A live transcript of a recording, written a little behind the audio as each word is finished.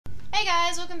Hey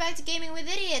guys, welcome back to Gaming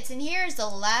with Idiots, and here's the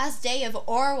last day of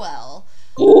Orwell.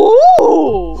 Ooh!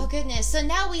 Oh goodness, so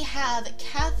now we have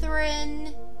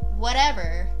Catherine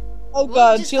whatever. Oh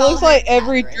god, she looks like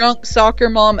every drunk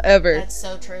soccer mom ever. That's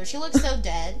so true. She looks so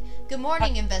dead. Good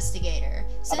morning, investigator.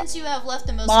 Since you have left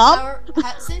the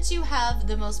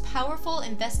most powerful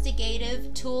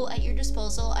investigative tool at your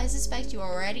disposal, I suspect you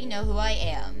already know who I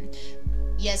am.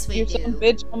 Yes, we do. You're some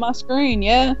bitch on my screen,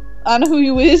 yeah. I know who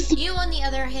you is. You, on the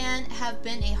other hand, have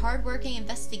been a hard-working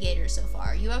investigator so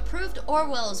far. You have proved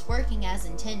Orwell is working as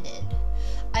intended.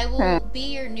 I will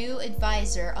be your new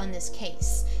advisor on this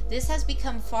case. This has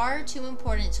become far too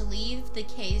important to leave the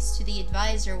case to the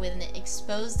advisor with an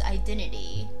exposed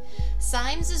identity.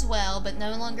 Symes is well, but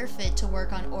no longer fit to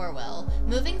work on Orwell.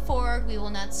 Moving forward, we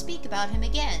will not speak about him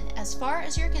again. As far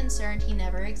as you're concerned, he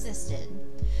never existed.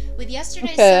 With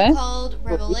yesterday's so-called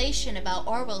revelation about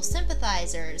Orwell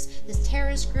sympathizers, this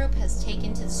terrorist group has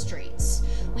taken to the streets.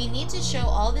 We need to show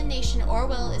all the nation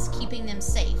Orwell is keeping them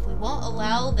safe. We won't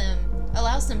allow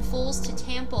some fools to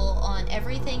trample on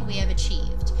everything we have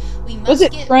achieved. We must Was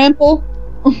it trample?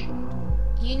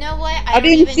 You know what? I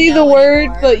didn't see the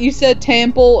word, but you said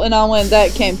tample, and I went,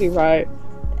 that can't be right.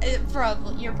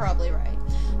 You're probably right.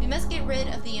 We must get rid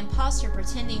of the imposter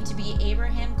pretending to be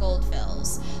Abraham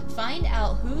Goldfells. Find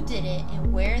out who did it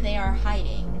and where they are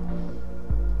hiding.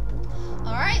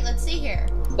 Alright, let's see here.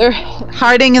 They're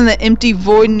hiding in the empty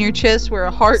void in your chest where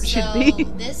a heart should be.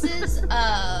 This is,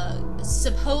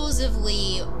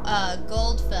 supposedly,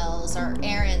 Goldfells, or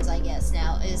Aaron's, I guess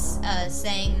now, is,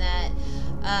 saying that,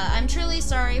 I'm truly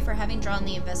sorry for having drawn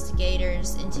the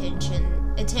investigators' attention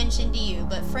to you,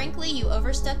 but frankly, you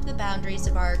overstepped the boundaries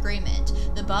of our agreement.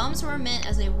 The bombs were meant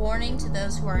as a warning to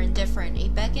those who are indifferent, a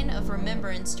beacon of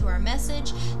remembrance to our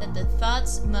message that the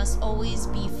thoughts must always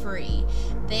be free.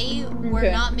 They were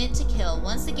not meant to kill.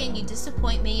 Once again, you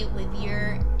disappoint me with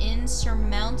your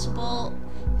insurmountable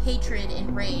hatred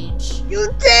and rage.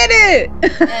 You did it!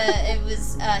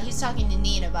 He's talking to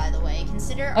Nina, by the way.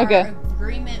 Consider our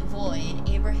agreement void,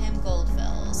 Abraham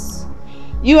Goldfells.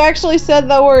 You actually said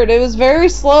that word. It was very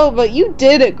slow, but you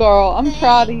did it, girl. I'm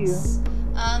proud of you.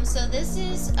 So this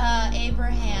is,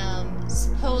 Abraham,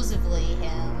 supposedly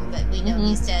him, but we know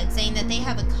he's dead, saying that they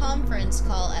have a conference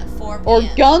call at 4 p.m. Or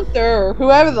Gunther, or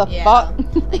whoever the fuck.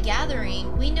 A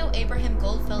gathering. We know Abraham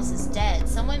Goldfells is dead.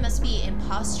 Someone must be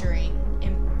impersonating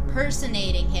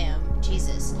him.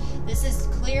 Jesus. This is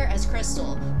clear as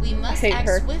crystal. We must act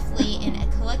swiftly and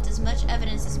collect as much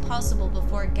evidence as possible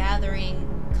before this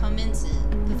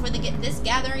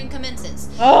gathering commences.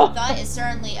 Thought is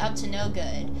certainly up to no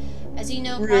good. As you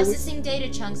know, processing data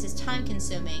chunks is time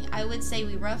consuming. I would say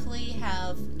we roughly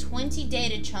have 20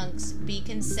 data chunks. Be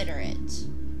considerate.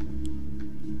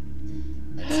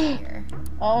 Let's see here.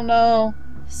 Oh no.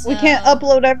 So, we can't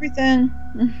upload everything.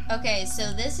 Okay,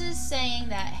 so this is saying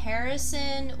that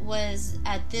Harrison was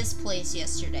at this place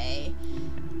yesterday.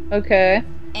 Okay.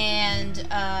 And,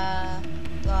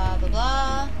 blah, blah,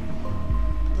 blah.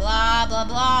 Blah, blah,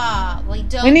 blah. We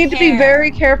need to be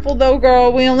very careful, though,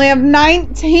 girl. We only have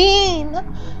 19!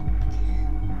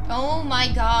 Oh my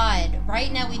god.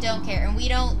 Right now we don't care. And we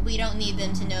don't need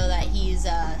them to know that he's,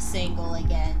 single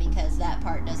again, because that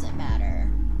part doesn't matter.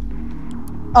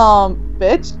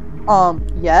 Bitch?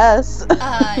 Yes.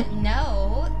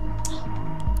 No.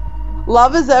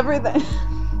 Love is everything.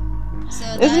 So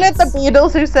isn't it the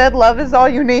Beatles who said love is all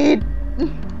you need?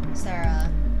 Sarah,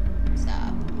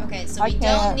 stop. Okay, so we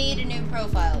don't need a new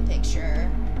profile picture.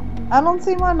 I don't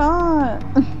see why not.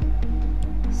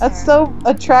 That's so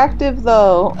attractive,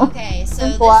 though. Okay, so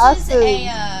this is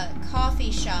a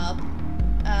coffee shop.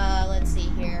 Let's see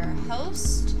here.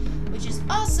 Host, which is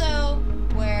also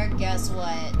where, guess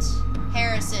what?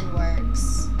 Harrison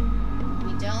works.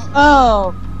 We don't.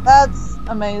 Oh, that's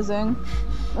amazing.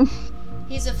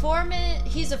 He's a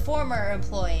former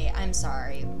employee. I'm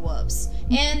sorry. Whoops.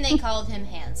 And they called him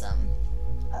handsome,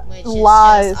 which is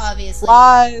just obviously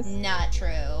not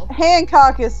true.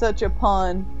 Hancock is such a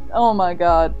pun. Oh my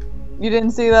god, you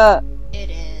didn't see that? It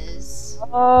is.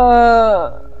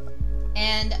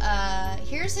 And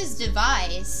here's his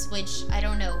device, which I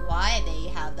don't know why they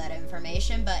have that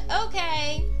information, but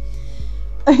okay.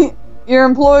 Your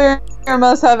employer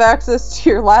must have access to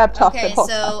your laptop. Okay,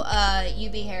 so, you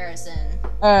be Harrison.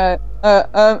 Alright,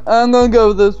 I'm gonna go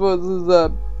with this one. This is,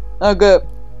 okay.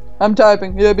 I'm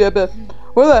typing. Yep.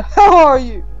 Where the hell are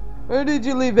you? Where did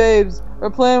you leave Abe's? Our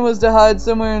plan was to hide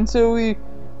somewhere until we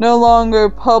no longer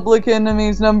public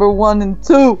enemies number 1 and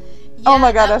 2. Oh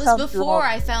my god, that that sounds was before wrong.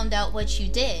 I found out what you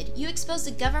did. You exposed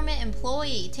a government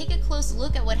employee. Take a close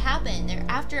look at what happened. They're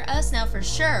after us now for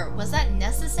sure. Was that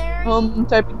necessary?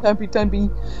 Typing.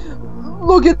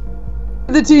 Look at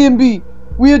the TMB.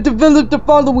 We have developed a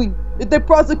following. If they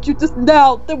prosecute us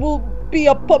now, there will be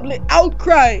a public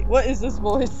outcry. What is this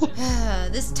voice?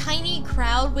 This tiny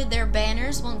crowd with their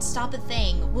banners won't stop a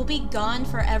thing. We'll be gone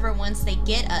forever once they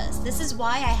get us. This is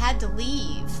why I had to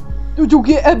leave. Did you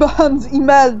get Abraham's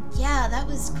email? Yeah, that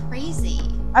was crazy.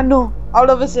 I know. All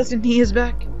of a sudden he is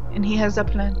back, and he has a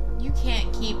plan. You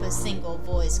can't keep a single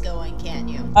voice going, can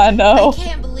you? I know. I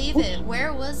can't believe it.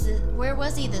 Where was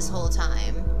he this whole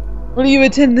time? Will you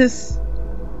attend this?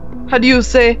 How do you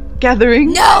say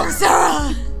gathering? No,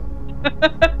 Sarah!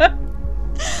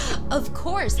 Of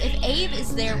course, if Abe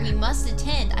is there, we must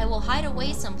attend. I will hide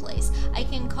away someplace. I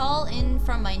can call in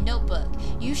from my notebook.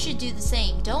 You should do the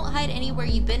same. Don't hide anywhere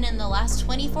you've been in the last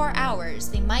 24 hours.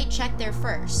 They might check there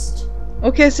first.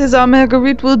 Okay, Cesar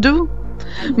Marguerite will do.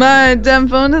 My damn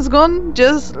phone is gone,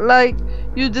 just like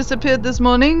you disappeared this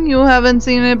morning. You haven't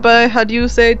seen it by, how do you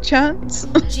say, chance?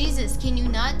 Jesus, can you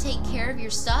not take care of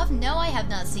your stuff? No, I have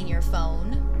not seen your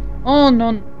phone. Oh,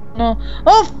 no.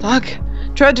 Oh, fuck.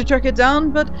 Tried to track it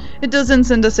down, but it doesn't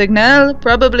send a signal.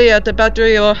 Probably at the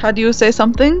battery, or how do you say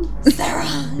something? Sarah!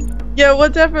 Yeah,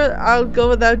 whatever. I'll go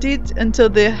without it until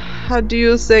the, how do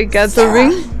you say,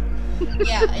 gathering?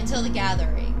 Yeah, until the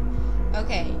gathering.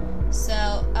 Okay,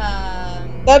 so,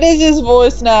 That is his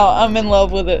voice now. I'm in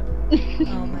love with it.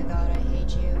 Oh my god, I hate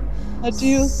you. How do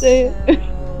you say it?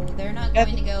 So, they're not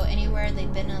going to go anywhere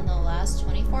they've been in the last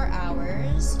 24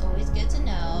 hours. Always good to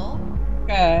know.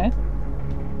 Okay.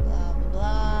 Blah, blah,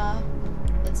 blah.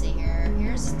 Let's see here.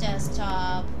 Here's his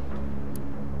desktop.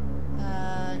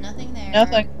 Nothing there.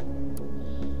 Nothing.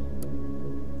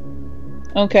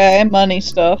 Okay, money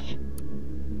stuff.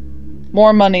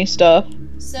 More money stuff.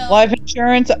 So, Life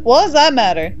insurance. What does that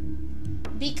matter?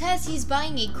 because he's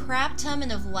buying a crap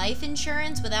ton of life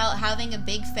insurance without having a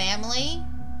big family,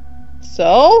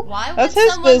 So? why would That's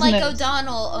his someone like business.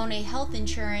 O'Donnell own a health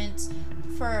insurance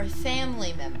for a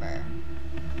family member?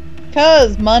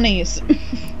 'Cause monies.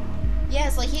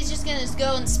 Yes, like he's just gonna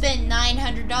go and spend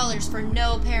 $900 for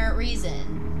no apparent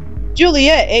reason.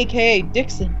 Juliet, aka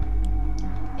Dixon.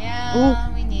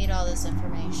 Yeah, we need all this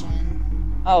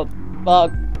information. Oh,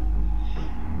 fuck.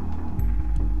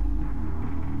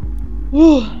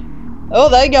 Whew. Oh,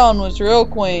 that yawn was real,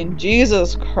 Queen.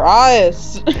 Jesus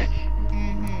Christ.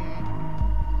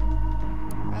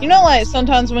 You know, like,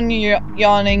 sometimes when you're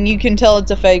yawning, you can tell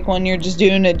it's a fake one. You're just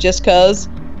doing it just 'cause.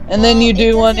 And then Well, you it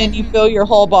do one and you doesn't- feel your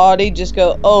whole body just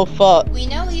go, oh, fuck. We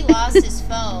know he lost his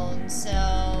phone,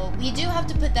 so we do have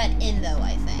to put that in, though,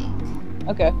 I think.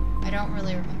 Okay. I don't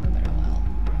really remember, but oh well.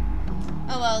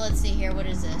 Oh well, let's see here. What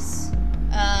is this?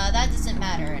 That doesn't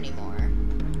matter anymore.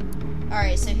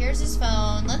 Alright, so here's his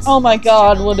phone. Let's. Oh my let's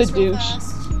God, turn on what a this real douche.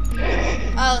 fast.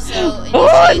 Oh, so.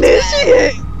 Oh, initiate's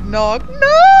initiate! Knock,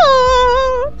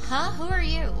 knock! back. Huh? Who are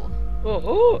you?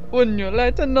 Oh, wouldn't you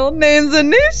like to know names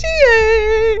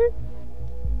initiate?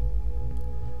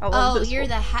 I love Oh, this you're one.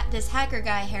 the this hacker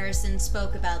guy Harrison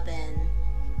spoke about then.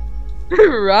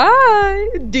 Right.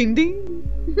 Ding ding.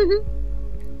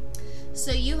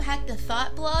 So you hacked the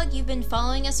Thought blog? You've been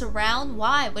following us around?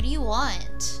 Why? What do you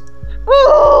want?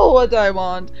 Oh, what I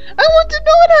want. I want to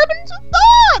know what happened to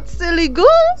Thought, silly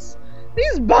goose.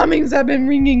 These bombings have been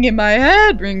ringing in my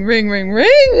head. Ring, ring, ring,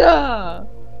 ring.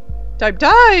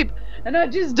 Type. And I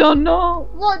just don't know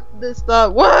what this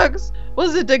Thought works.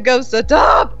 Was it a ghost at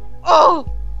top? Oh.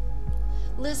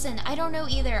 Listen, I don't know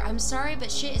either. I'm sorry,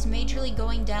 but shit is majorly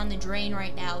going down the drain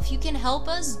right now. If you can help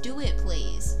us, do it,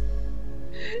 please.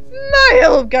 My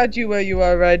help got you where you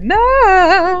are right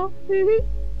now.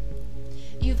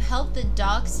 You've helped the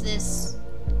docs this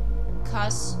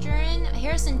Costrin.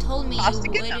 Harrison told me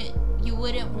you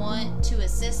wouldn't want to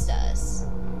assist us.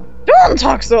 Don't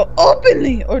talk so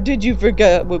openly, or did you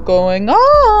forget what's going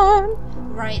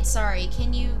on? Right, sorry.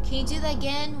 Can you do that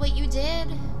again? What you did?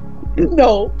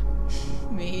 No.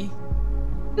 Me.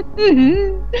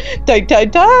 Tight.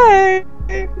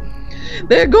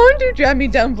 They're going to drag me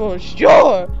down for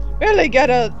sure. Barely got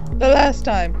out the last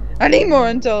time. I need more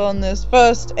intel on this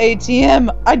first ATM.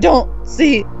 I don't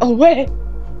see a way.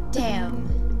 Damn.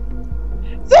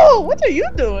 So, what are you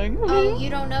doing? Oh, you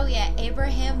don't know yet.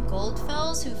 Abraham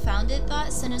Goldfells, who founded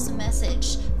Thought, sent us a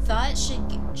message. Thought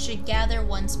should gather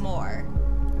once more.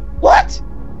 What?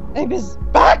 Abe is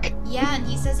back? Yeah, and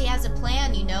he says he has a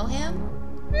plan. You know him?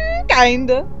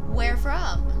 Kinda. Where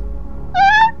from?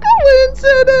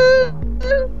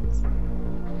 Coincidence.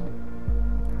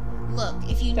 Look,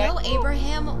 if you know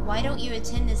Abraham, why don't you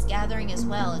attend this gathering as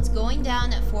well? It's going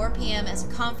down at 4 p.m. as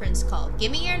a conference call.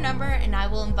 Give me your number and I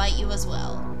will invite you as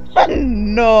well.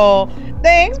 No.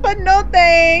 Thanks, but no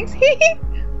thanks.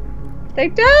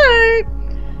 Take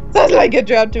time. Sounds like a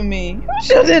job to me. You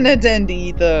shouldn't attend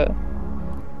either.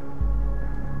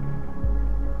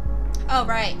 Oh,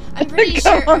 right. I'm pretty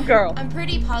sure. Come on, girl. I'm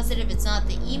pretty positive it's not.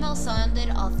 The email sounded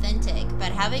authentic,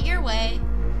 but have it your way.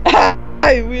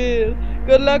 I will.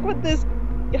 Good luck with this.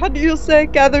 How do you say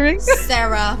gathering?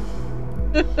 Sarah.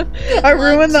 I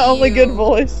ruined the only good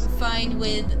voice.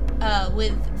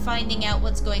 With finding out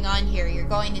what's going on here, you're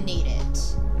going to need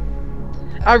it.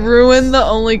 Okay. I ruined the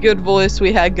only good voice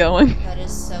we had going. That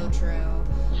is so true.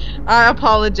 I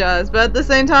apologize, but at the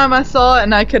same time I saw it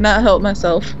and I could not help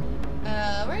myself.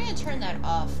 We're gonna turn that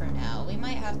off for now. We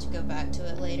might have to go back to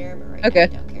it later, but right now Okay.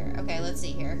 we don't care. Okay, let's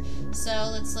see here. So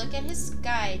let's look at his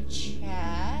Sky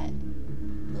chat.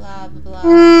 Blah blah blah.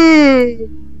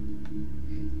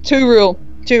 Too real.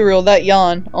 That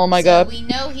yawn. Oh my god. We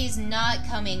know he's not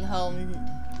coming home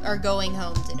or going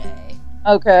home today.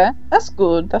 Okay, that's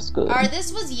good. That's good.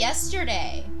 This was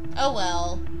yesterday. Oh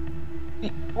well.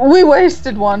 We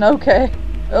wasted one. Okay.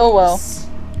 Oh well.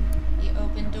 The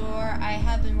open door. I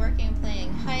have been working and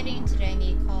playing hiding. Today I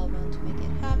need collarbone to make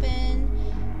it happen.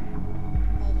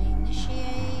 I'll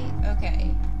initiate.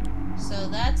 Okay. So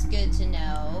that's good to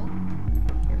know.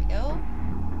 Here we go.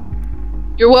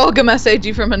 You're welcome,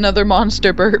 SAG from another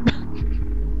monster burp.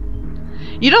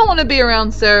 You don't want to be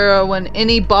around Sarah when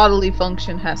any bodily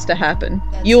function has to happen.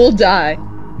 You will die.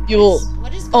 You will.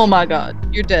 What is Oh my god,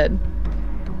 you're dead.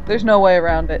 There's no way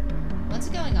around it. What's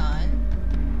going on?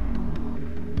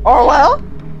 Orwell?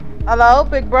 Hello,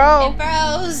 big bro. It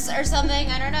bros or something.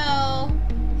 I don't know.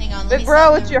 Hang on. Let Big me bro,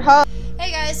 stop it's the- your hug.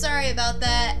 Hey guys, sorry about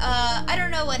that. I don't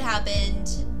know what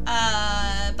happened.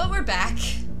 But we're back.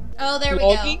 Oh, there we go.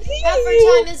 Logging Half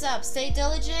our time is up. Stay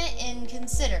diligent and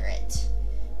considerate.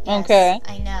 Yes, Okay.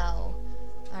 I know.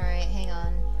 Alright, hang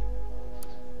on.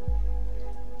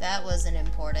 That wasn't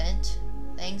important.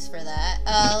 Thanks for that.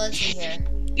 Let's see here.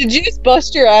 Did you just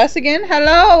bust your ass again?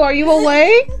 Hello, are you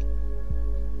awake?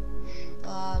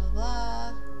 Blah, blah,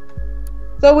 blah.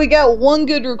 So we got one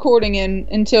good recording in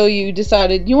until you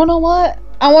decided, you wanna know what?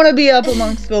 I wanna be up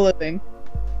amongst the living.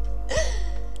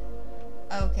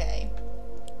 Okay.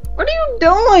 What are you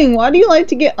doing? Why do you like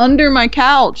to get under my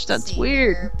couch? Let's That's see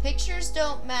weird. here. Pictures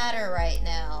don't matter right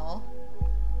now.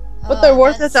 But they're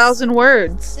worth that's 1,000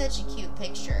 words. Such a cute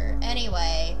picture.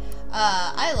 Anyway,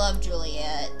 I love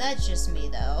Juliet. That's just me,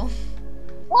 though.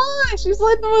 Why? She's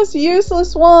like the most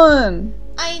useless one.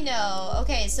 I know.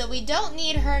 Okay, so we don't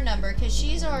need her number because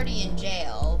she's already in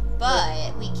jail,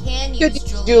 but we can use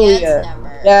Juliet's Juliet.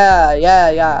 number.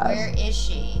 Yeah. Where is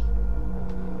she?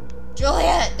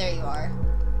 Juliet! There you are.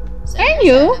 So Can here's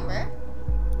you? her number.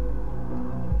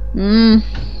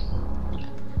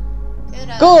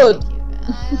 Good. Keep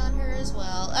an eye on her as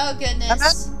well. Oh,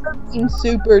 goodness. I'm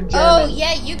super German. Oh,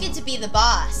 yeah, you get to be the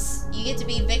boss. You get to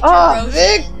be Victor Oh, Roshan.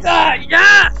 Victor,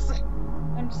 yes!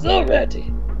 I'm so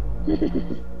ready.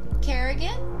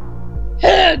 Kerrigan?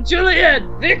 Hey, Juliet,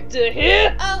 Victor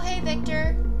here. Oh, hey,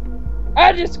 Victor.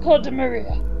 I just called to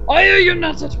Maria. Why are you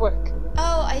not at work?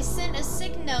 Oh, I sent a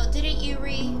sick note. Didn't you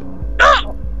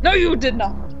No, you did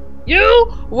not.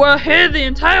 You were here the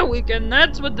entire weekend,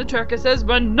 that's what the tracker says,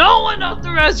 but no one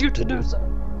authorized you to do so.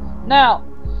 Now,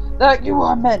 that you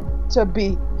are meant to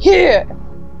be here,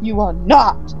 you are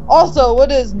not. Also,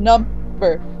 what is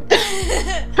number?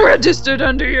 Registered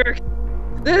under your...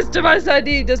 This device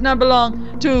ID does not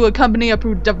belong to a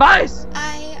company-approved device.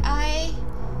 I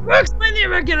Explain the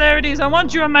irregularities. I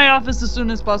want you in my office as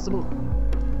soon as possible.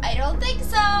 don't think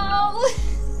so.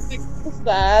 What's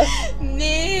that?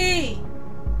 Me.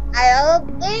 I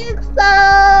don't think so.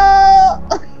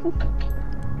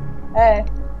 Hey.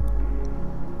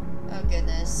 Oh,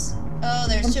 goodness. Oh,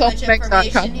 there's I'm too much make that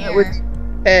information content here. with-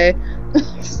 Hey.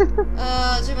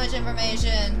 Oh, too much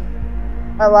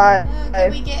information. I lied. Oh,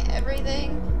 can we get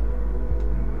everything?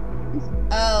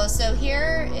 Oh, so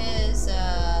here is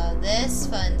this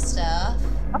fun stuff.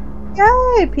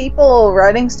 Yay, people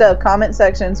writing stuff, comment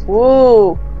sections.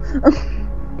 Woo. Ooh.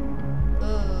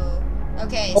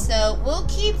 Okay, so we'll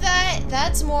keep that.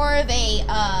 That's more of a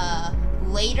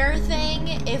later thing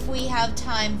if we have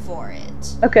time for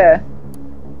it. Okay.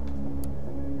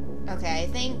 Okay, I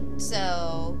think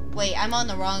so. Wait, I'm on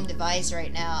the wrong device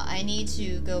right now. I need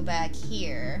to go back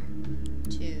here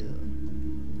to...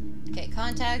 Okay,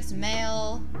 contacts,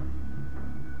 mail.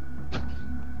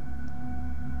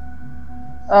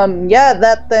 Yeah,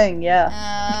 that thing, yeah.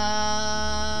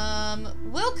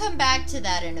 We'll come back to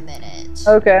that in a minute.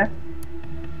 Okay.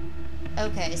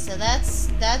 Okay, so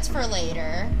that's for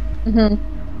later.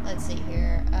 Let's see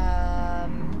here.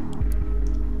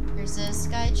 Here's a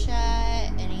Sky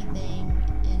Chat. Anything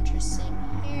interesting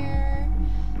here?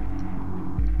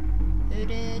 Who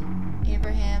did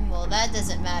Abraham? Well, that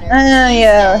doesn't matter. He's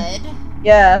Yeah. dead.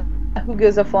 Yeah. Who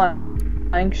gives a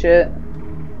flying shit?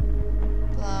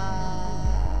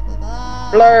 Blah blah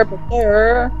blah. Blur,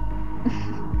 blur.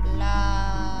 Blah.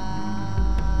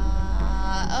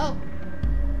 Oh.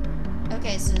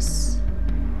 Okay, so.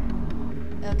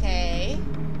 Okay.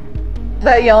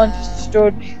 That yawn just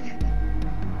destroyed me.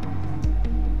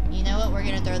 You know what? We're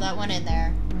gonna throw that one in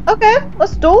there. Okay,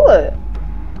 let's do it.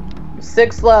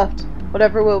 6 left.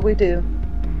 Whatever will we do?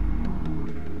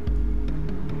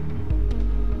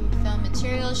 You found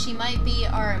material. She might be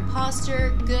our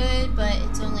imposter. Good, but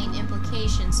it's only an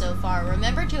implication so far.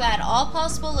 Remember to add all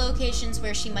possible locations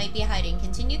where she might be hiding.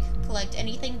 Continue to collect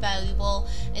anything valuable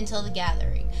until the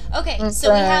gathering. Okay,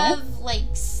 so we have like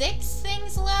 6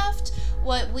 things left.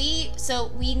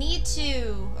 So we need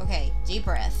to. Okay, deep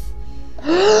breath. I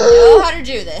know how to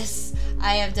do this.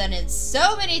 I have done it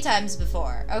so many times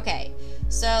before. Okay,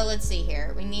 so let's see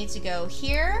here. We need to go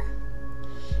here.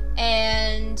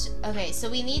 And, okay, so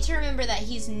we need to remember that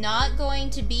he's not going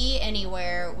to be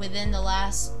anywhere within the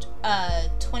last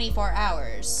 24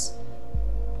 hours.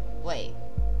 Wait.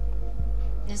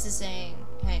 This is saying,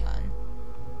 hang on.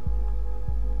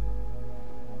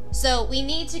 So we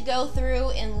need to go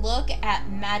through and look at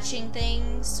matching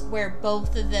things where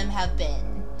both of them have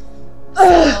been.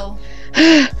 So,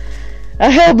 I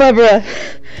held my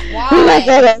breath. why? I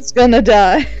thought I was gonna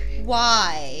die.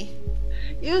 Why?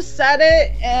 You said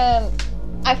it, and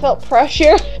I felt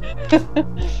pressure.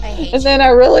 I hate And then I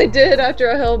really did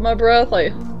after I held my breath.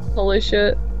 Like, holy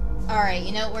shit. Alright,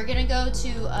 you know, we're gonna go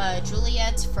to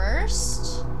Juliet's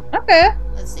first. Okay.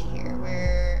 Let's see here.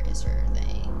 Where is her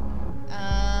thing?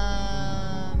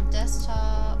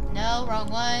 Desktop. No, wrong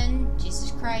one.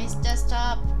 Jesus Christ,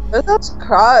 desktop. That's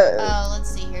cry. Let's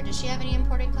see here. Does she have any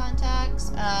important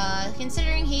contacts?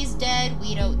 Considering he's dead,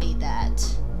 we don't need that.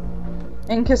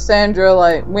 And Cassandra,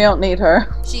 like, we don't need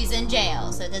her. She's in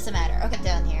jail, so it doesn't matter. Okay,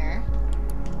 down here.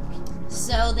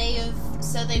 So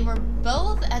they were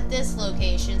both at this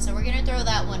location, so we're gonna throw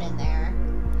that one in there.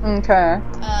 Okay.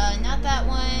 Not that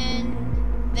one.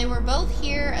 They were both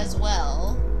here as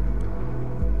well.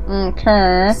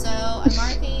 Okay. So I'm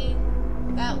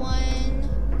marking that one.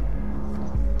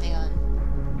 Hang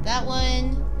on. That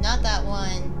one, not that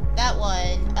one, that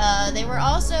one. They were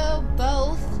also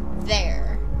both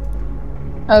there.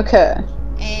 Okay.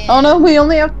 And, oh no, we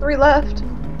only have 3 left.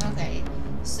 Okay,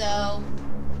 so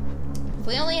if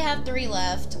we only have 3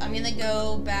 left, I'm gonna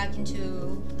go back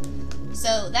into.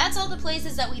 So that's all the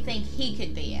places that we think he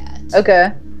could be at.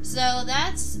 Okay. So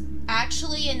that's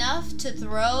actually enough to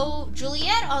throw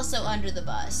Juliet also under the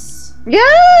bus.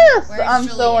 Yes! Where's I'm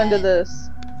so Juliet? into this.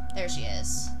 There she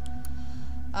is.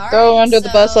 All Throw right, under the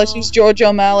bus like so she's George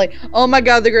O'Malley. Oh my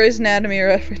god, the Grey's Anatomy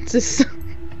references.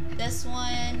 this one,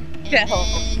 and Yeah.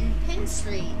 then Pin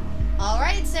Street. All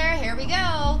right, Sarah, here we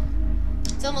go.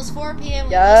 It's almost 4 p.m.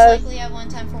 We Yes. most likely have one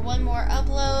time for one more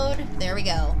upload. There we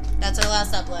go. That's our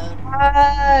last upload.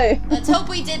 Hi! Let's hope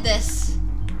we did this.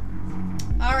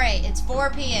 All right, it's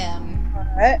 4 p.m.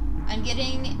 Alright. I'm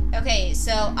getting... Okay,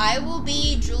 so I will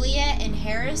be Juliet and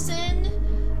Harrison.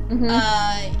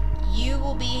 You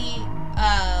will be...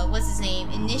 what's his name?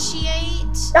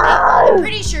 Initiate. I'm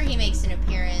pretty sure he makes an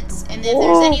appearance. And if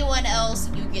there's anyone else,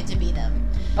 you get to be them.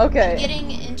 Okay. I'm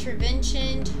getting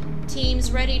intervention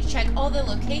teams ready to check all the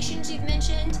locations you've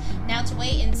mentioned. Now to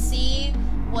wait and see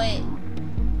what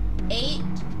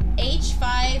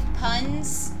H5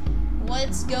 puns.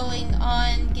 What's going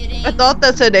on? Getting. I thought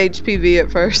that said HPV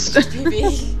at first.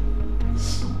 HPV.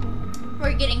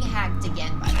 We're getting hacked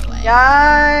again, by the way.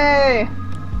 Yay!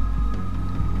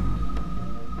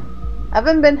 I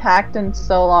haven't been hacked in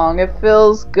so long. It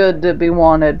feels good to be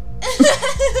wanted.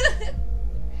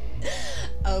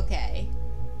 Okay.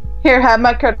 Here, have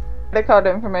my credit card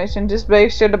information. Just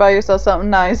make sure to buy yourself something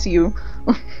nice, you.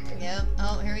 Yep.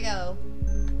 Oh, here we go.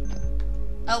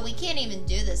 Oh, we can't even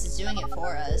do this. It's doing it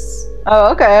for us.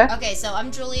 Oh, okay. Okay, so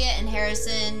I'm Juliet and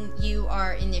Harrison. You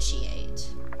are Initiate.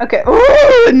 Okay.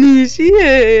 Ooh,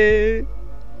 initiate.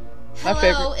 My Hello,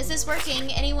 favorite. is this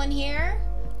working? Anyone here?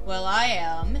 Well, I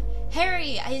am.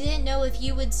 Harry, I didn't know if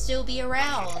you would still be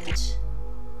around.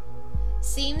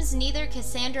 Seems neither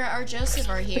Cassandra or Joseph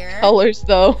are here. Colors,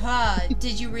 though. Huh,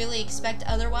 did you really expect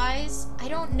otherwise? I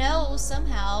don't know,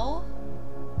 somehow.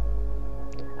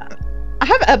 I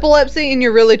have epilepsy and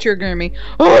you're really triggering me.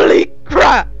 Holy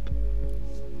crap!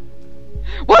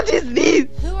 What is this?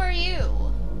 Who are you?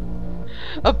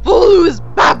 A fool who is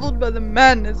baffled by the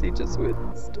madness he just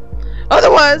witnessed.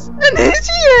 Otherwise,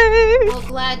 initiate! Well,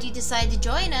 glad you decided to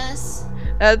join us.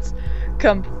 That's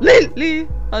completely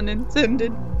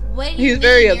unintended. What do He's you mean?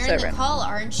 very You're upset in the right call,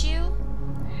 aren't you?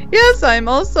 Yes, I'm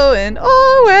also in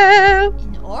Orwell.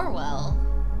 In Orwell?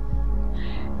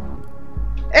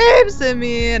 Abe sent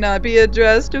me an IP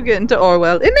address to get into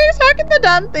Orwell. It makes hacking the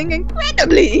damn thing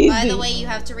incredibly easy. By the way, you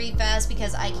have to read fast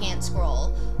because I can't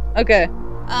scroll. Okay.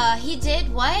 He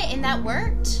did what? And that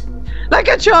worked? Like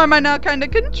a charm, I now kind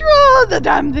of control the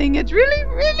damn thing. It's really,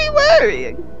 really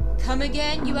worrying. Come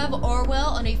again? You have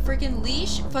Orwell on a freaking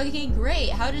leash? Fucking great.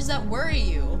 How does that worry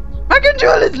you? My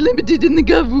control is limited and the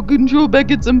gov will control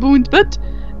back at some point, but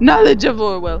knowledge of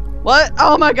Orwell. What?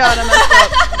 Oh my god, I messed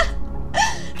up.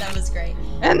 That was great.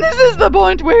 And this is the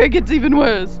point where it gets even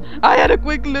worse. I had a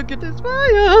quick look at his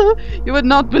file. You would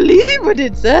not believe what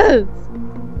it says.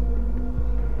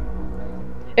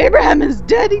 Abraham is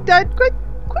dead. He died quite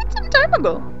some time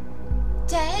ago.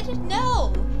 Dead?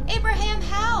 No. Abraham,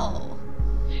 how?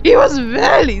 He was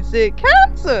very sick.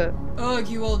 Cancer. Ugh,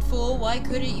 you old fool. Why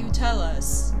couldn't you tell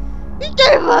us? He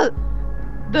gave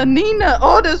the Nina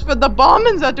orders for the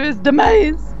bombings after his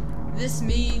demise. This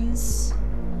means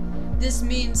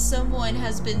someone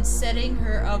has been setting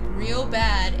her up real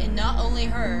bad, and not only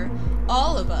her,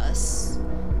 all of us.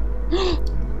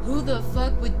 Who the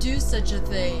fuck would do such a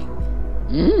thing?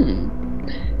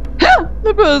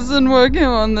 The person working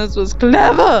on this was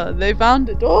clever. They found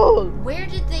it all.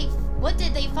 What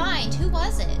did they find? Who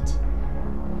was it?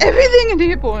 Everything in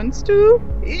here points to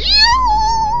you.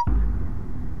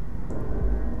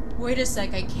 Wait a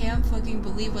sec, I can't fucking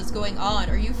believe what's going on.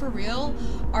 Are you for real?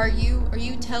 Are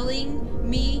you telling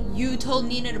me you told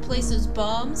Nina to place those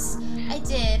bombs? I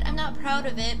did. I'm not proud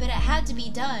of it, but it had to be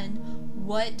done.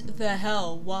 What the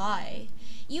hell? Why?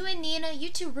 You and Nina, you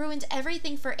two ruined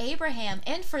everything for Abraham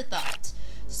and for Thought.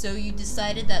 So you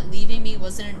decided that leaving me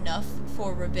wasn't enough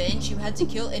for revenge? You had to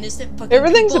kill innocent fucking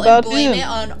Everything's people about and blame him. it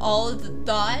on all of the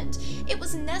Thought? It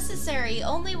was necessary.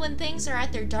 Only when things are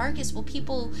at their darkest will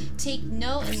people take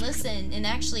note and listen. And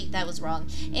actually, that was wrong.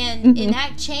 And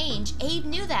enact change. Abe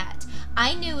knew that.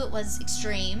 I knew it was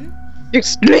extreme.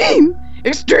 Extreme?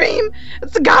 Extreme?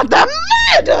 It's a goddamn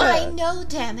murder! I know,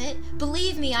 damn it.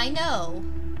 Believe me, I know.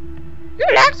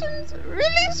 Your actions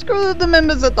really screwed the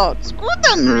members of Thought. Screwed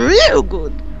them real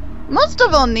good. Most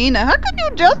of all, Nina, how could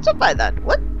you justify that?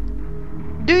 What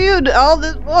do you all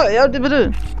this for?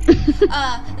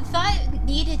 Thought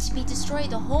needed to be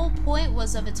destroyed. The whole point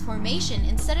was of its formation.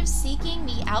 Instead of seeking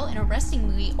me out and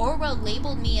arresting me, Orwell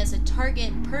labeled me as a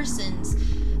target person's.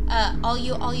 All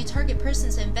you target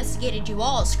persons who investigated you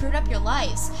all screwed up your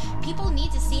lives. People need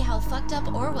to see how fucked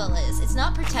up Orwell is. It's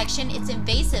not protection, it's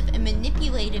invasive and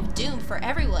manipulative doom for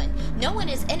everyone. No one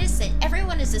is innocent,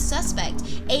 everyone is a suspect.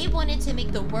 Abe wanted to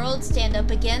make the world stand up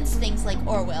against things like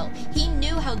Orwell. He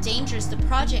knew how dangerous the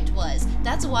project was.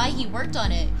 That's why he worked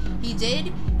on it. He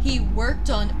did? He worked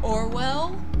on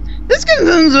Orwell? This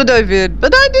confirms what I feared,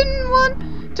 but I didn't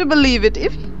want to believe it.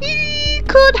 If he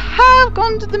could have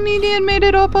gone to the media and made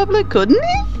it all public, couldn't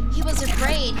he? He was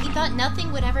afraid. He thought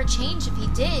nothing would ever change if he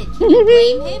did. Can you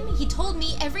blame him? He told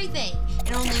me everything,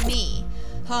 and only me.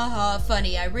 Haha,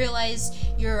 funny. I realize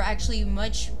you're actually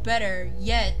much better,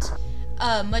 yet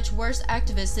much worse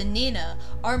activist than Nina,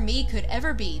 or me could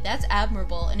ever be. That's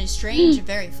admirable in a strange and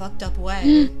very fucked up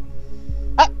way.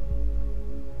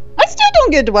 I still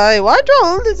don't get why draw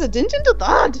all this attention to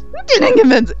Thought? You didn't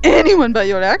convince anyone by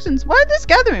your actions. Why this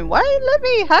gathering? Why let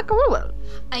me hack Orwell?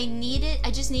 I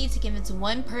just needed to convince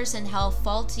one person how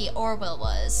faulty Orwell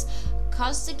was.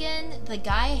 Costigan, the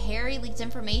guy Harry leaked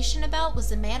information about, was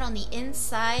the man on the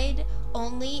inside,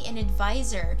 only an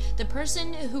advisor. The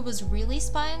person who was really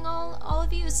spying on all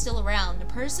of you is still around. The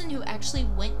person who actually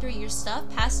went through your stuff,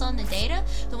 passed on the data,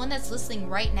 the one that's listening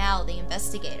right now, the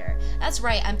investigator. That's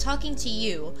right, I'm talking to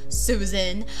you,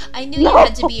 Susan. I knew you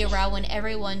had to be around when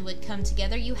everyone would come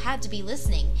together. You had to be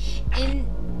listening.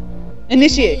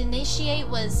 Initiate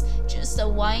was just a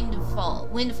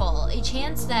windfall, a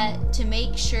chance to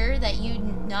make sure that you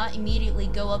not immediately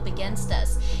go up against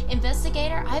us.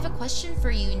 Investigator, I have a question for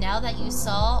you now that you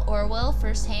saw Orwell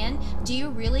firsthand. Do you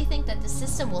really think that the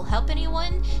system will help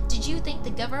anyone? Did you think the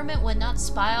government would not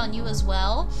spy on you as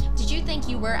well? Did you think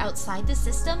you were outside the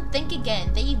system? Think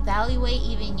again. They evaluate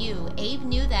even you. Abe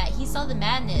knew that. He saw the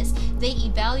madness. They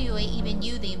evaluate even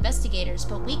you, the investigators,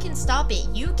 but we can stop it.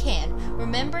 You can.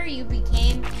 Remember, you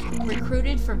became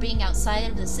recruited for being outside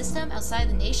of the system, outside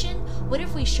the nation? What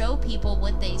if we show people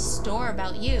what they store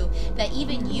about you, that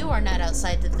even you are not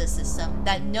outside of the system,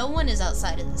 that no one is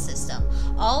outside of the system?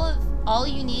 All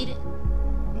you need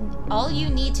All you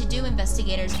need to do,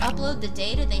 investigators, upload the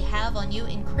data they have on you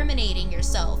incriminating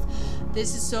yourself.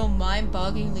 This is so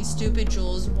mind-bogglingly stupid,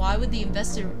 Jules. Why would the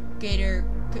investigator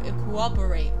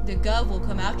cooperate? The Gov will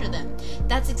come after them.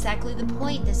 That's exactly the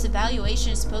point. This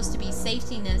evaluation is supposed to be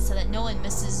safety net so that no one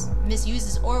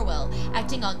misuses Orwell.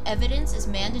 Acting on evidence is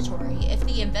mandatory. If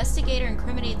the investigator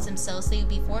incriminates themselves, they would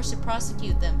be forced to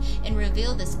prosecute them and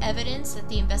reveal this evidence that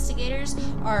the investigators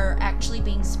are actually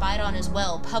being spied on as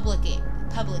well, publicly.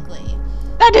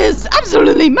 That is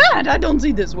absolutely mad! I don't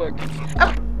see this working. I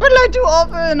would like to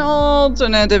offer an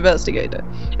alternate investigator.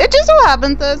 It just so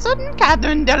happens that a certain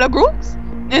Catherine Delacroix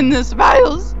in this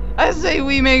files. I say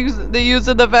we make the use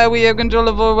of the fact we have control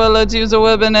of Orwell, let's use a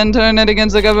weapon and turn it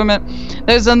against the government.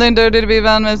 There's something dirty to be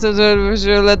found, Mrs. For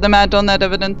sure, let them act on that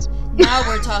evidence. Now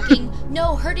we're talking.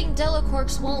 No, hurting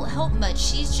Delacroix won't help much.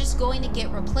 She's just going to get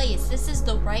replaced. This is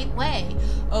the right way.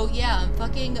 Oh yeah, I'm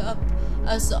fucking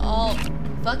us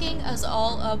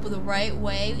all up the right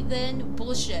way then?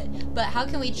 Bullshit. But how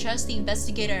can we trust the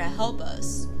investigator to help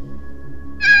us?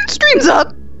 Streams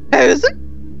up, Harrison.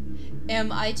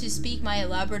 Am I to speak my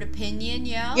elaborate opinion,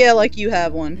 yeah? Yeah, like you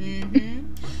have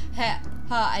one.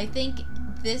 I think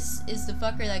this is the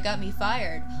fucker that got me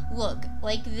fired. Looks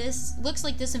like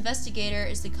this investigator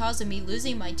is the cause of me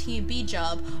losing my T&B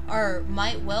job, or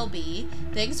might well be.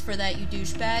 Thanks for that, you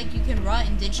douchebag. You can rot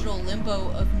in digital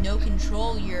limbo of no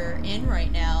control you're in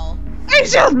right now. I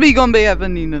shall speak on behalf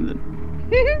of Nina then.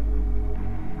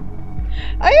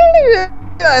 I only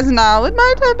realize now it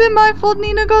might have been my fault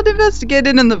Nina got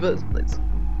investigated in the first place.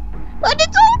 But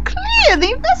it's all clear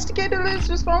the investigator is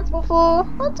responsible for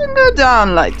hunting her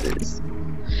down like this.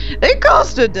 They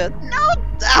caused her death, no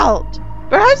doubt.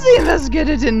 Perhaps the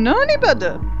investigator didn't know any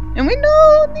better, and we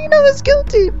know Nina was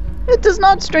guilty. It does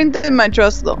not strengthen my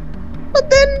trust, though. But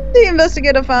then the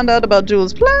investigator found out about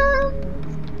Jules' plan.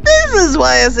 This is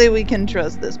why I say we can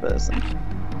trust this person.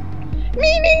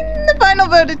 Meaning the final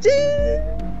verdict is...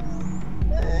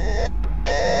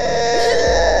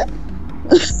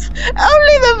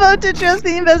 only the vote to trust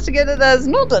the investigator that is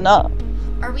not enough.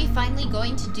 Are we finally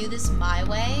going to do this my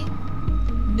way?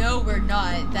 No, we're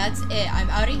not. That's it. I'm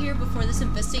out of here before this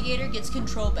investigator gets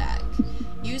control back.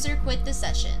 User quit the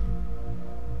session.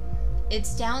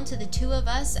 It's down to the two of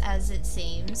us, as it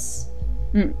seems.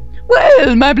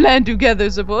 Well, my plan to gather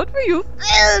support for you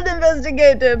failed,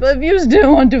 investigator, but if you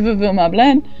still want to fulfill my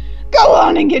plan, go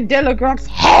on and get Delacroix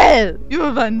hell! You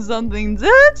will find something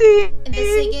dirty!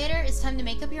 Investigator, it's time to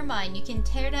make up your mind. You can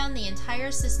tear down the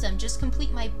entire system. Just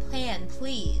complete my plan,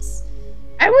 please.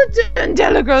 I will turn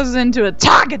Delacroix into a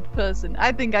target person.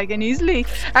 I think I can easily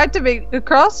activate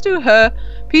across to her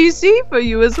PC for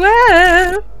you as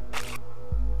well.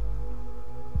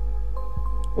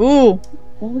 Ooh.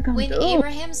 When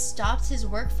Abraham stopped his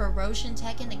work for Roshan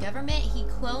Tech and the government, he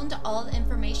cloned all the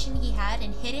information he had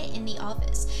and hid it in the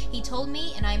office. He told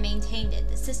me, and I maintained it.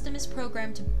 The system is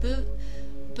programmed to boot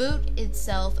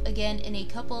itself again in a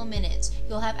couple of minutes.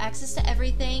 You'll have access to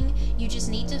everything. You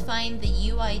just need to find the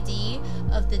UID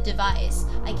of the device.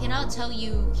 I cannot tell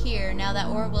you here now that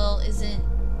Orwell isn't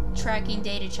tracking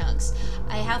data chunks.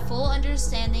 I have full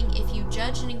understanding. If you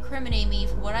judge and incriminate me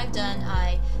for what I've done,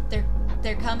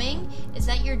 they're coming. Is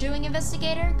that you're doing,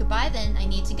 investigator? Goodbye then. I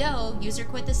need to go. User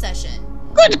quit the session.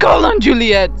 Good call on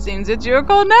Juliet. Seems it's your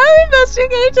call now,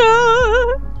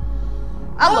 investigator.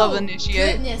 I love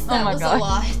initiate. Goodness, that was God. A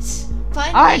lot.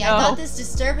 Finally, I thought this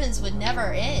disturbance would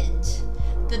never end.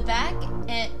 The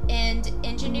back-end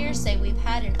engineers say we've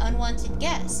had an unwanted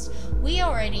guest. We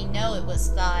already know it was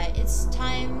Thought. It's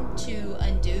time to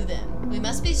undo them. We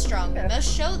must be strong. We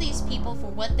must show these people for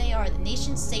what they are, the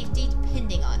nation's safety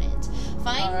depending on it.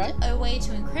 Find a way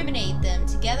to incriminate them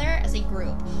together as a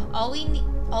group. All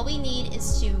we need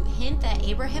is to hint that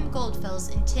Abraham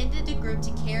Goldfels intended the group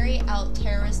to carry out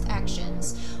terrorist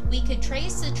actions. We could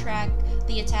trace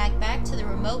the attack back to the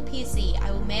remote PC. I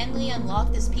will manually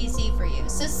unlock this PC for you.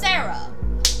 So Sarah,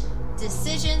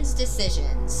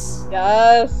 decisions.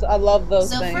 Yes, I love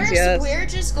those things. So first, we're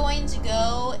just going to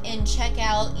go and check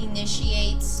out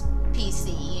Initiate's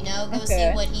PC. You know, go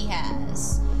see what he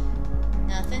has.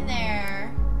 Nothing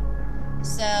there.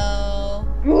 So...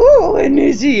 Ooh,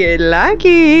 Initiate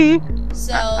lucky.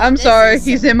 So I'm sorry,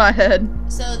 he's in my head.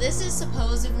 So this is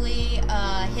supposedly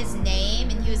his name,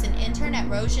 and he was an intern at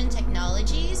Roshan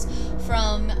Technologies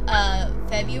from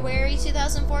February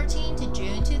 2014 to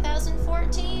June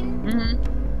 2014.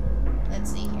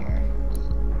 Let's see here.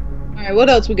 Alright, what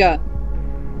else we got?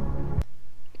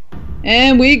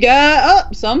 And we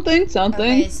got something.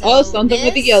 Okay, so something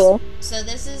with the yellow. So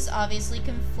this is obviously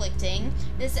conflicting.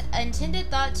 This intended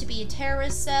thought to be a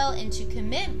terrorist cell and to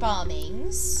commit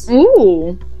bombings.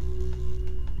 Ooh.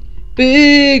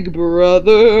 Big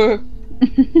brother.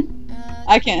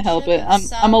 I To can't the help tip it. of I'm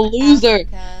South a loser.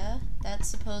 Africa. That's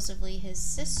supposedly his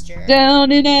sister.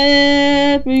 Down in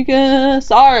Africa.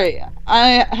 Sorry,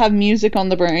 I have music on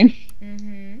the brain.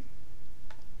 Mm-hmm.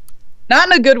 Not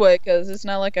in a good way, because it's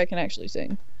not like I can actually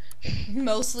sing.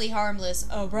 Mostly harmless.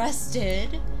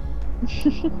 Arrested.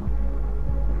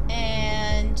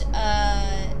 And,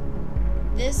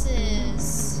 this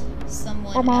is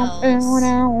someone else.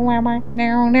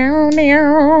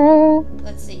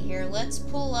 Let's see here. Let's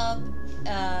pull up,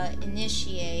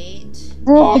 initiate.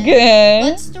 Okay.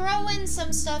 Let's throw in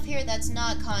some stuff here that's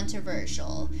not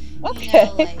controversial. Okay. You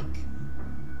know, like...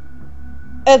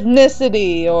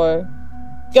 Ethnicity or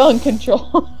gun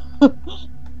control.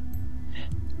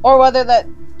 Or whether that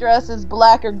dress is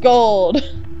black or gold.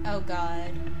 Oh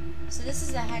god. So this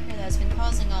is the hacker that's been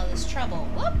causing all this trouble.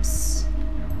 Whoops!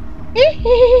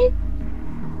 We're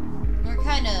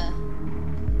kinda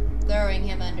throwing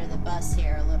him under the bus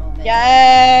here a little bit.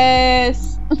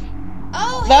 Yes!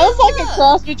 Oh, That hey, was like look. a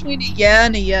cross between a yeah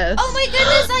and a yes. Oh my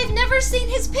goodness, I've never seen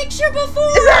his picture before!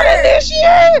 Is that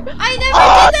initiate? I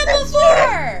never did that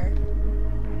before!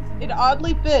 It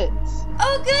oddly fits.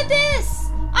 Oh goodness!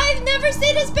 I've never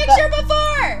seen his picture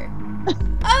before!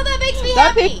 Oh, that makes me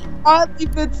That happy! picture oddly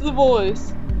fits the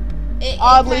voice. It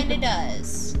oddly kinda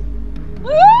does.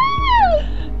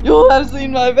 You'll have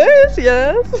seen my face,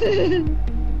 yes.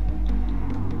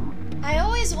 I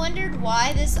always wondered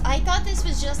why I thought this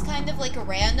was just kind of like a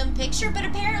random picture, but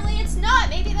apparently it's not.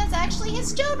 Maybe that's actually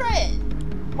his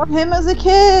children. Or him as a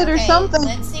kid or Okay, something.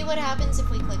 let's see what happens if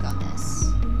we click on this.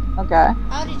 Okay.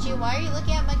 Why are you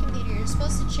looking at my computer? You're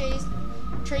supposed to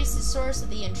trace the source of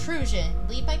the intrusion.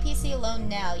 Leave my PC alone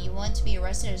now. You want to be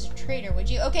arrested as a traitor, would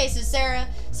you? Okay, so Sarah,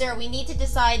 we need to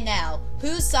decide now.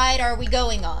 Whose side are we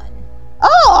going on?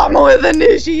 Oh, I'm with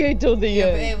initiate till the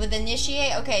end. With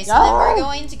initiate? Okay, so then we're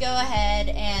going to go ahead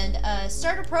and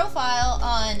start a profile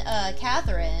on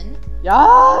Catherine.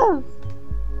 Yes.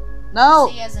 No,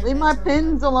 See, as an leave my inventor.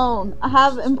 pens alone. I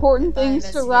have important Goodbye, things to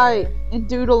investigator. write and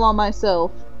doodle on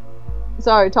myself.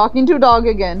 Sorry, talking to a dog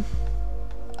again.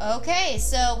 Okay,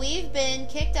 so we've been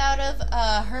kicked out of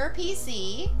her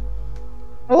PC.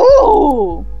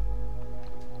 Ooh.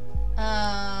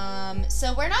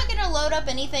 So we're not gonna load up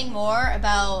anything more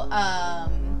about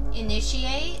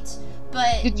initiate,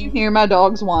 but Did you hear my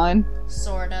dog's whine?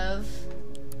 sort of.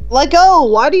 Like, oh,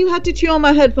 why do you have to chew on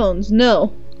my headphones?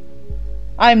 No.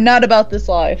 I'm not about this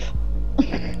life.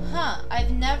 Huh,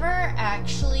 I've never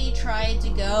actually tried to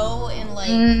go and like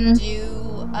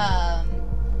do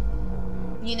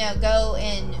you know, go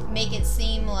and make it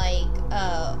seem like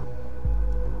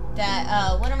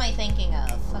that what am I thinking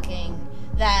of? Fucking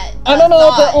that I don't know,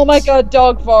 but thought- oh my god,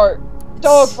 dog fart.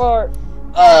 Dog fart.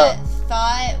 that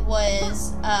thought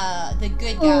was the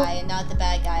good guy and not the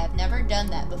bad guy. I've never done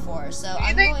that before, so Do you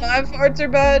I'm think going. my farts are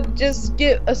bad? Just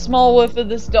get a small whiff of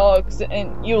this dog's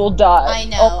and you will die. I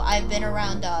know. I've been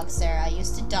around dogs, Sarah. I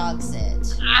used to dog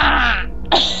sit. Ah!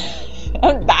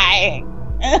 I'm dying.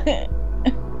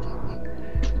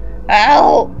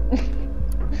 Help!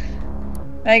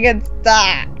 I get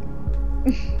stuck.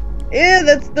 Ew,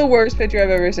 that's the worst picture I've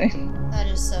ever seen. That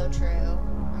is so true.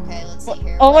 Okay, let's see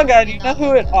here. Oh my What god, do we you know not who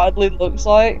look it at? oddly looks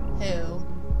like? Who?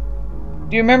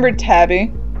 Do you remember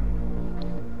Tabby?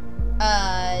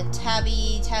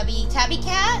 Tabby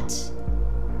Cat?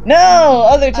 No,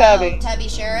 other Tabby. Oh, Tabby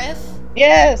Sheriff?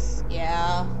 Yes,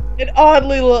 Yeah. it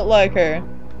oddly looked like her.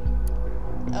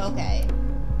 Okay.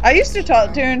 I used to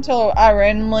talk to her until I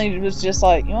randomly was just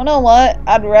like, you know what?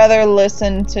 I'd rather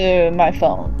listen to my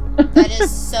phone. That is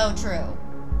so true.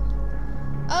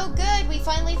 Oh, good. We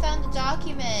finally found a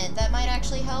document that might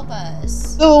actually help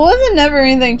us. So it wasn't never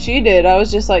anything she did. I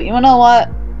was just like, you know what?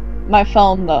 My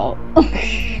phone though.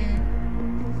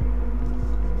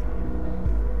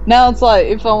 Now it's like,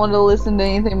 if I want to listen to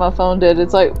anything my phone did,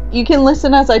 it's like, you can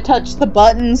listen as I touch the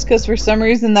buttons, because for some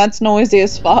reason that's noisy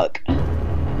as fuck.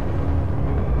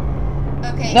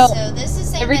 Okay, No. so this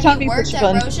is saying Every that time he you worked push at a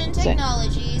button, Roshan say-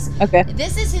 Technologies. Okay.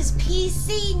 This is his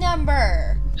PC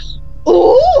number.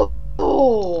 Ooh!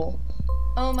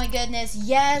 Oh my goodness.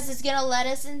 Yes, it's gonna let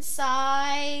us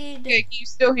inside. Okay, can you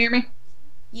still hear me?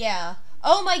 Yeah.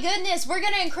 Oh my goodness, we're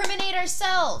gonna incriminate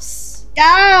ourselves.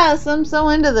 Yes, I'm so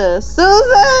into this.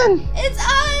 Susan! It's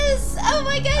us! Oh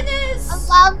my goodness!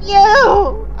 Love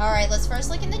you! Alright, let's first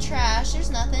look in the trash. There's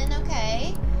nothing,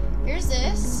 okay. Here's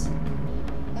this.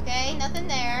 Okay, nothing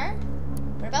there.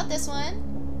 What about this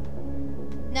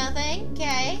one? Nothing,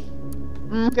 okay.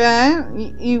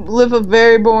 Okay, you live a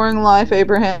very boring life,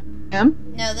 Abraham.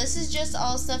 No, this is just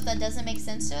all stuff that doesn't make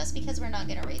sense to us because we're not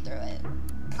gonna read through it.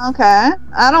 Okay.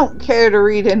 I don't care to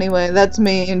read anyway. That's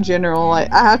me in general.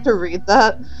 Like, I have to read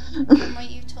that. From what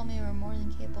you've told me, you were more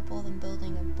than capable than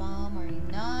building a bomb, are you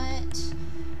not?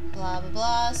 Blah, blah,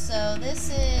 blah. So this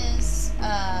is,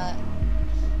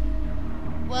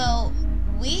 well,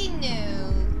 we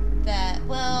knew that,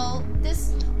 well,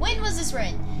 when was this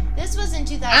written? This was in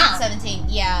 2017.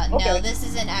 Yeah, Okay. no, this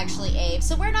isn't actually Abe.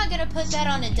 So we're not going to put that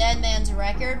on a dead man's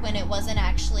record when it wasn't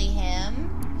actually him.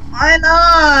 Why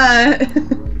not?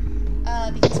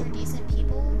 Because we're decent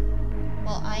people?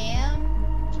 Well, I am.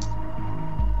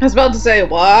 I was about to say,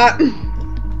 what?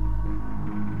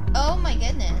 Oh my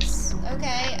goodness.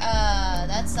 Okay,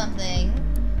 that's something.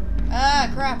 Ah,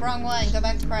 crap, wrong one. Go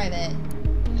back to private.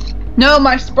 No,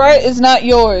 my Sprite is not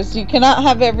yours. You cannot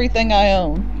have everything I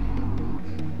own.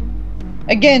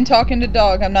 Again, talking to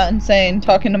dog. I'm not insane.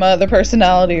 Talking to my other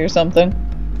personality or something.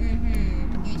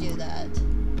 Mm-hmm. You do that.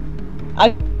 I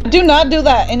do not do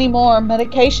that anymore.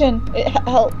 Medication, it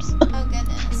helps. Oh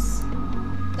goodness.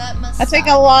 That must I take a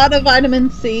suck. lot of vitamin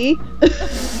C.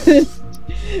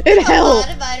 It A helps.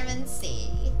 lot of vitamin C.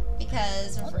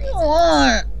 Because of reasons. A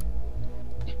lot.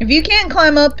 If you can't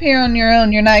climb up here on your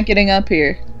own, you're not getting up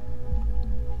here.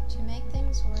 To make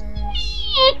things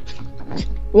worse.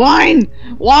 Whine!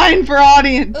 Whine for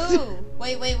audience! Ooh!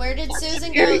 Wait, where did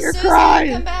Susan hear go? your Susan,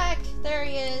 cries. come back! There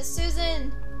he is.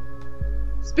 Susan!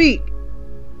 Speak!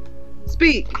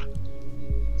 Speak!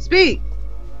 Speak!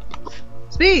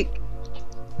 Speak!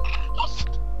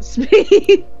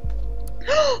 Speak!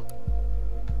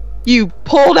 You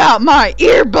pulled out my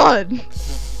earbud!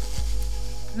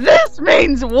 This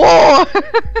means war!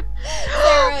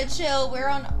 Sarah, chill. We're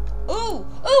on. Ooh!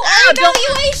 Ah, don't-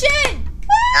 Evaluation!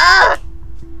 Ah!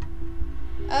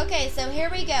 Okay, so here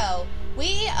we go.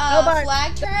 We Nobody-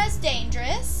 flagged her as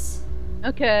dangerous.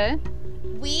 Okay.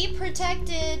 We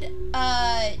protected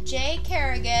Jay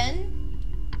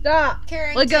Kerrigan. Stop!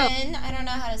 Carrington. Let go. I don't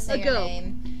know how to say Let your go.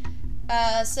 name.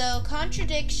 So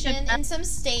contradiction in some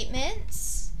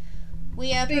statements.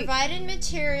 We Speak. provided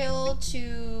material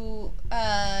to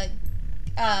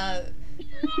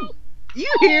You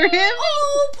hear him?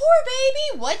 Oh, poor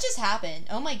baby! What just happened?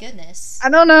 Oh my goodness. I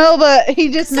don't know, but he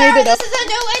just Sarah, made it up. this is a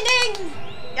new ending!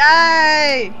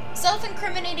 Yay!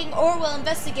 Self-incriminating Orwell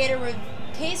investigator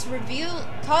case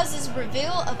causes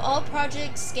reveal of all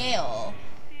project scale.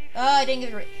 Oh, I didn't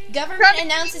give it. Government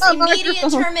announces Oh, immediate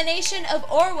microphone. termination of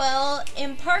Orwell.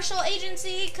 Impartial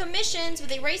agency commissions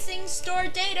with erasing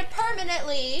stored data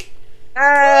permanently.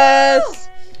 Yes!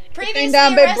 Previously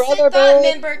down, Big arrested Brother, thought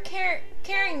babe. member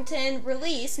Carrington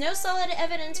released. No solid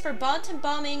evidence for Bonton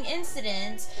bombing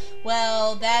incidents.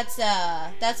 Well, that's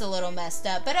a little messed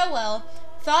up, but oh well.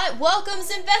 Thought welcomes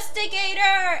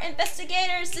investigator!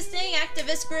 Investigator assisting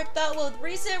activist group thought with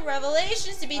recent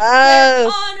revelations to be declared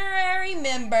Yes. honorary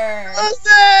member.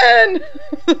 Listen!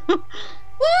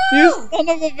 You Woo! son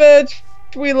of a bitch!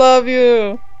 We love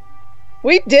you!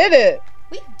 We did it!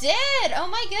 We did! Oh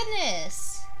my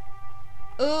goodness!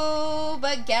 Ooh,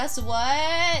 but guess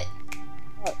what?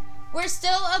 What? We're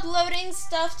still uploading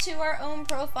stuff to our own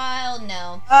profile.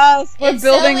 No. Us, we're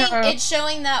building It's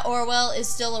showing that Orwell is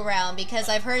still around because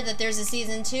I've heard that there's a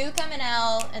season 2 coming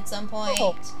out at some point.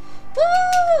 Oh.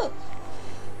 Woo!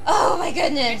 Oh my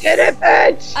goodness! Get it,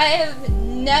 bitch! I have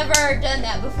never done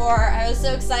that before. I was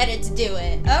so excited to do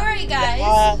it. Alright, guys.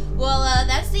 Yeah. Well,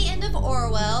 that's the end of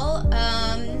Orwell.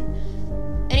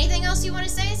 Anything else you want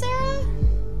to say, Sarah?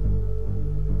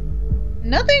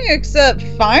 Nothing except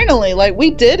finally, like, we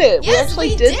did it. Yes, we actually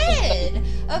we did. did.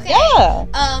 Okay.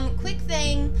 Yeah. Quick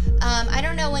thing. I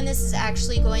don't know when this is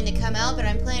actually going to come out, but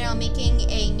I'm planning on making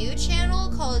a new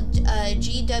channel called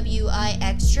GWI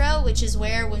Extra, which is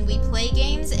where when we play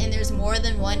games and there's more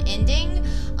than one ending,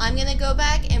 I'm gonna go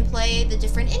back and play the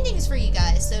different endings for you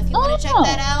guys. So if you want to check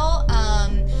that out,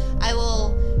 I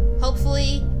will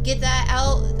hopefully get that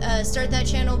out, start that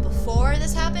channel before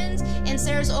this happens. And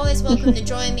Sarah's always welcome to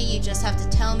join me. You just have to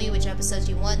tell me which episodes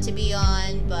you want to be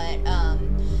on. But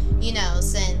you know,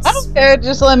 since I don't care,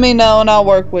 just let me know and I'll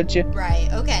work with you. right,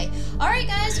 okay, all right,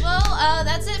 guys. Well,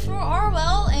 that's it for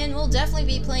Orwell, and we'll definitely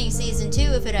be playing season 2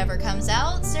 if it ever comes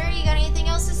out. Sarah, you got anything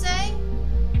else to say?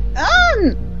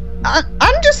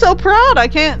 I'm just so proud. I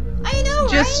can't I know,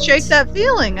 just right? shake that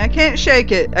feeling. I can't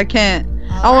shake it. I can't.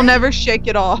 All I will right. never shake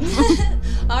it off.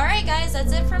 All right, guys,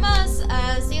 that's it from us.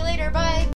 See you later.